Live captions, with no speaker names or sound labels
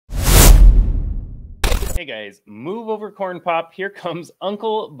Hey guys, move over corn pop. Here comes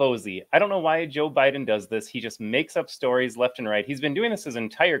Uncle Bosey. I don't know why Joe Biden does this. He just makes up stories left and right. He's been doing this his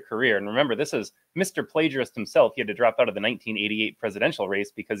entire career. And remember, this is Mr. Plagiarist himself. He had to drop out of the 1988 presidential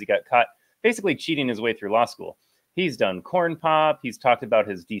race because he got caught basically cheating his way through law school. He's done corn pop. He's talked about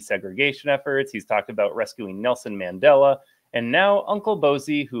his desegregation efforts. He's talked about rescuing Nelson Mandela. And now Uncle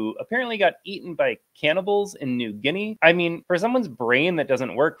Bosey, who apparently got eaten by cannibals in New Guinea. I mean, for someone's brain that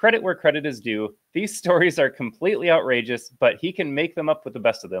doesn't work, credit where credit is due. These stories are completely outrageous, but he can make them up with the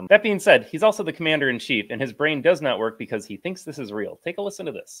best of them. That being said, he's also the commander-in-chief, and his brain does not work because he thinks this is real. Take a listen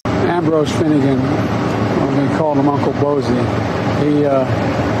to this. Ambrose Finnegan, when we called him Uncle Bosey,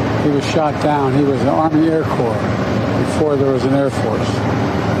 he was shot down. He was in the Army Air Corps before there was an Air Force.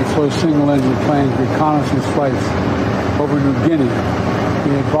 He flew single-engine planes, reconnaissance flights over New Guinea.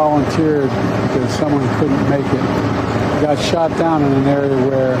 He had volunteered because someone couldn't make it. He got shot down in an area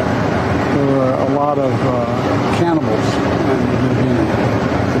where there were a lot of cannibals in New Guinea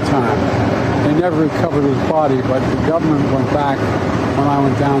at the time. They never recovered his body, but the government went back when I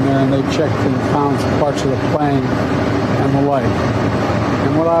went down there and they checked and found parts of the plane and the like.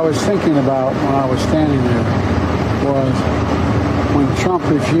 And what I was thinking about when I was standing there was when Trump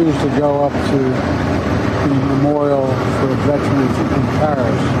refused to go up to the memorial for veterans in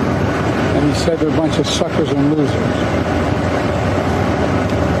Paris, and he said they're a bunch of suckers and losers.